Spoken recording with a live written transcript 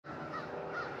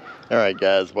Alright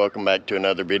guys, welcome back to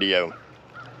another video.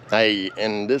 Hey,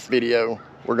 in this video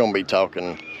we're going to be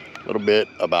talking a little bit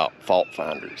about fault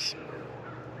finders.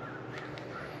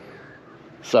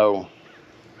 So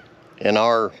in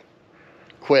our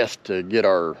quest to get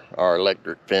our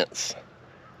electric fence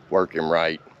working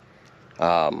right,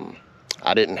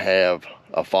 I didn't have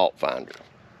a fault finder.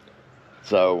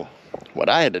 So what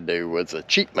I had to do was a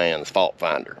cheap man's fault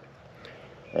finder.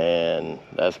 And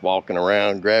that's walking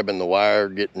around, grabbing the wire,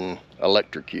 getting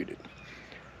electrocuted.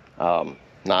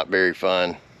 Not very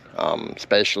fun,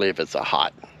 especially if it's a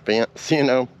hot fence, you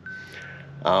know.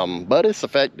 But it's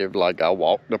effective. Like, I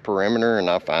walked the perimeter and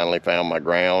I finally found my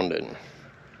ground and,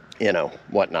 you know,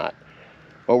 whatnot.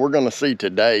 What we're going to see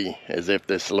today is if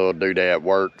this little doodad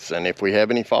works and if we have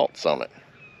any faults on it.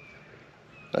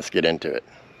 Let's get into it.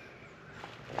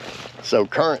 So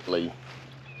currently,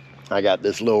 I got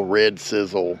this little red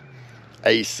sizzle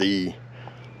AC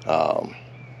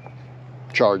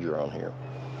charger on here.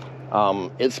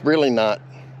 It's really not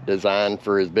designed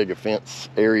for as big a fence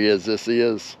area as this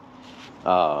is.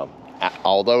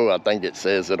 Although I think it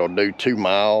says it'll do 2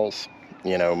 miles.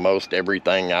 You know, most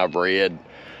everything I've read,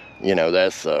 you know,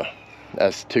 that's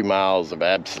 2 miles of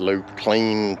absolute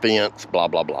clean fence, blah,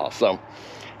 blah, blah. So,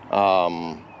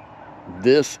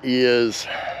 this is,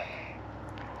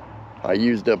 I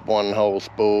used up 1 whole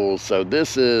spool, so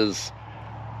this is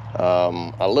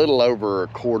a little over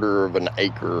 1/4 of an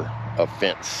acre of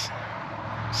fence.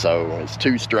 So it's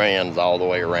 2 strands all the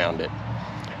way around it.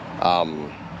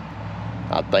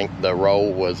 I think the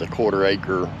roll was a 1/4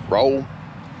 acre roll.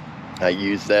 I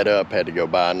used that up, had to go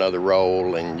buy another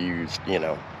roll and used, you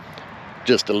know,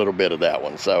 just a little bit of that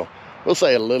one. So we'll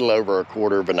say a little over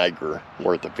 1/4 of an acre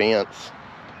worth of fence.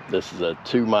 This is a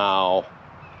 2 mile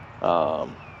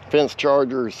fence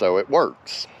charger, so it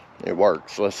works. It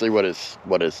works. Let's see what it's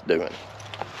doing.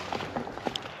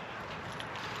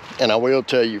 And I will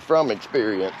tell you from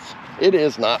experience, it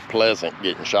is not pleasant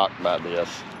getting shocked by this.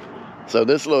 So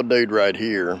this little dude right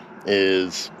here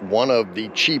is one of the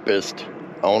cheapest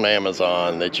on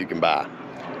Amazon that you can buy.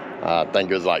 I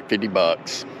think it was like 50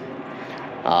 bucks.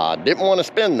 Didn't want to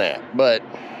spend that, but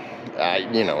I,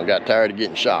 you know, got tired of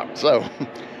getting shocked. So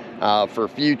for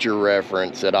future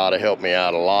reference, it ought to help me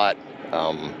out a lot.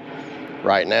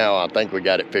 Right now, I think we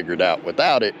got it figured out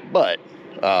without it, but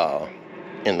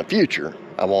in the future,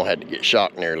 I won't have to get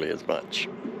shocked nearly as much.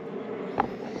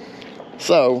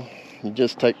 So, you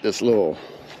just take this little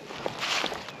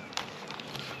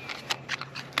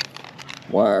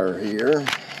wire here.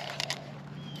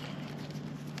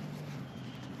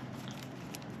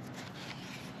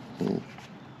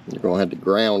 You're going to have to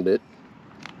ground it.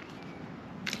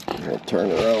 We'll turn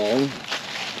it on.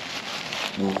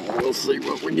 We'll see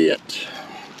what we get.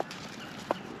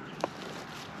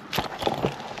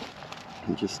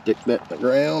 You just stick that in the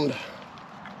ground.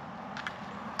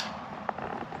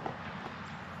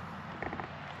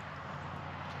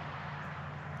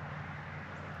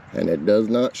 And it does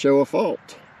not show a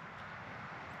fault.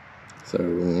 So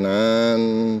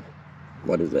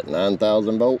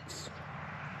 9,000 volts?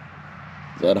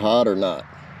 Is that hot or not?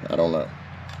 I don't know.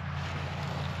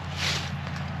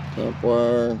 Top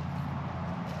wire.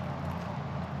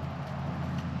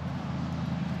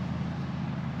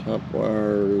 Top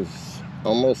wire is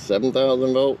almost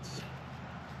 7,000 volts.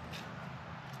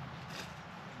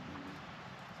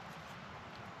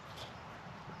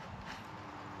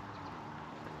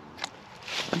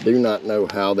 I do not know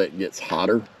how that gets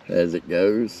hotter as it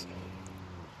goes.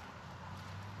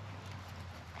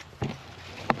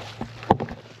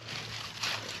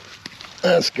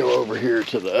 Let's go over here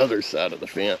to the other side of the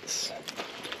fence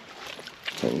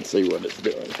and see what it's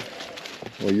doing.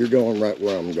 Well, you're going right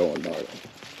where I'm going, darling.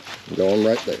 I'm going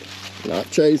right there.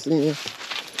 Not chasing you.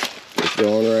 Just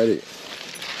going right here.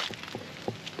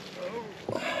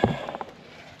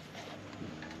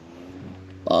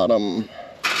 Bottom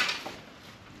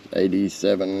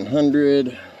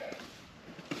 8,700.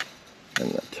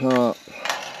 And the top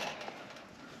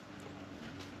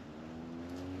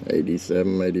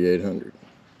 8,800.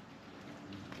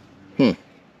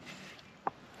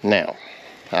 Now,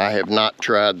 I have not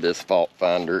tried this fault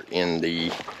finder in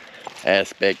the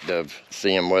aspect of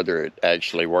seeing whether it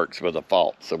actually works with a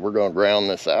fault. So we're going to ground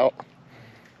this out,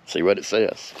 see what it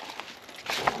says.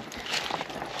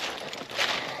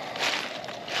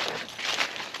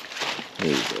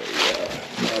 Here's a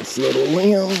nice little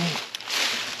limb.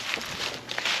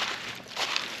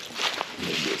 Let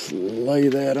me just lay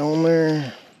that on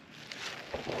there.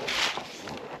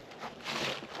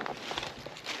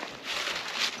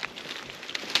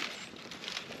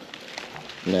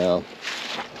 Now,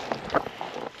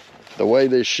 the way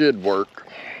this should work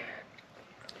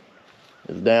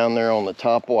is down there on the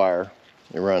top wire.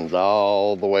 It runs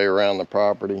all the way around the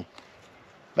property,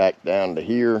 back down to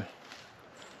here.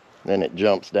 Then it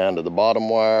jumps down to the bottom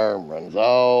wire, runs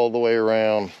all the way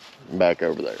around, and back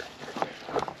over there.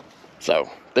 So,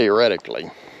 theoretically,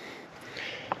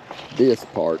 this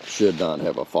part should not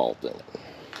have a fault in it.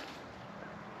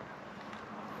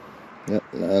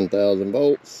 Yep, 9,000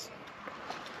 volts.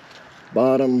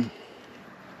 Bottom,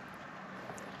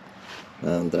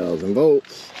 9,000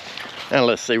 volts. Now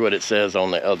let's see what it says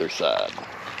on the other side.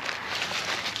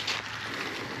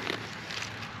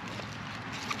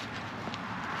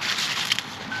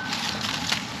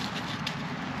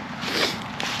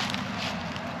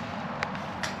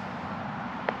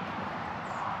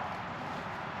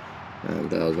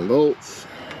 Volts.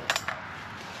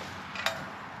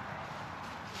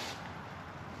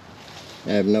 I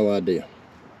have no idea.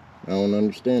 I don't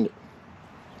understand it.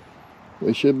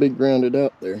 We should be grounded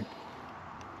out there.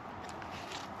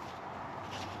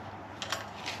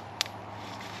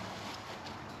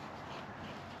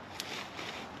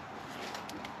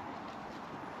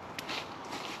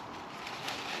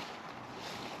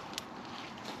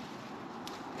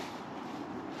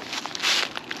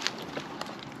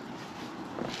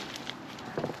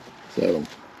 So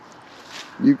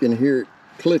you can hear it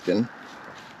clicking,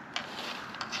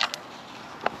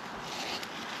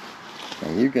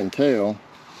 and you can tell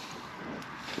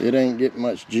it ain't getting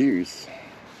much juice,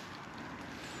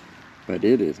 but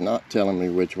it is not telling me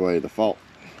which way the fault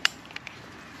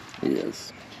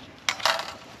is.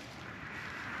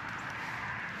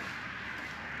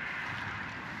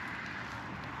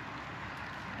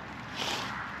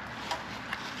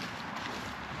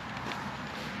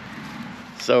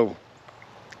 So,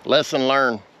 lesson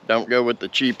learned, don't go with the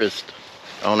cheapest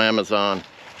on Amazon.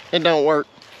 It don't work.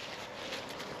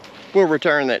 We'll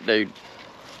return that dude.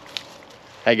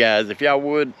 Hey guys, if y'all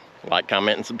would, like,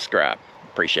 comment, and subscribe.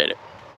 Appreciate it.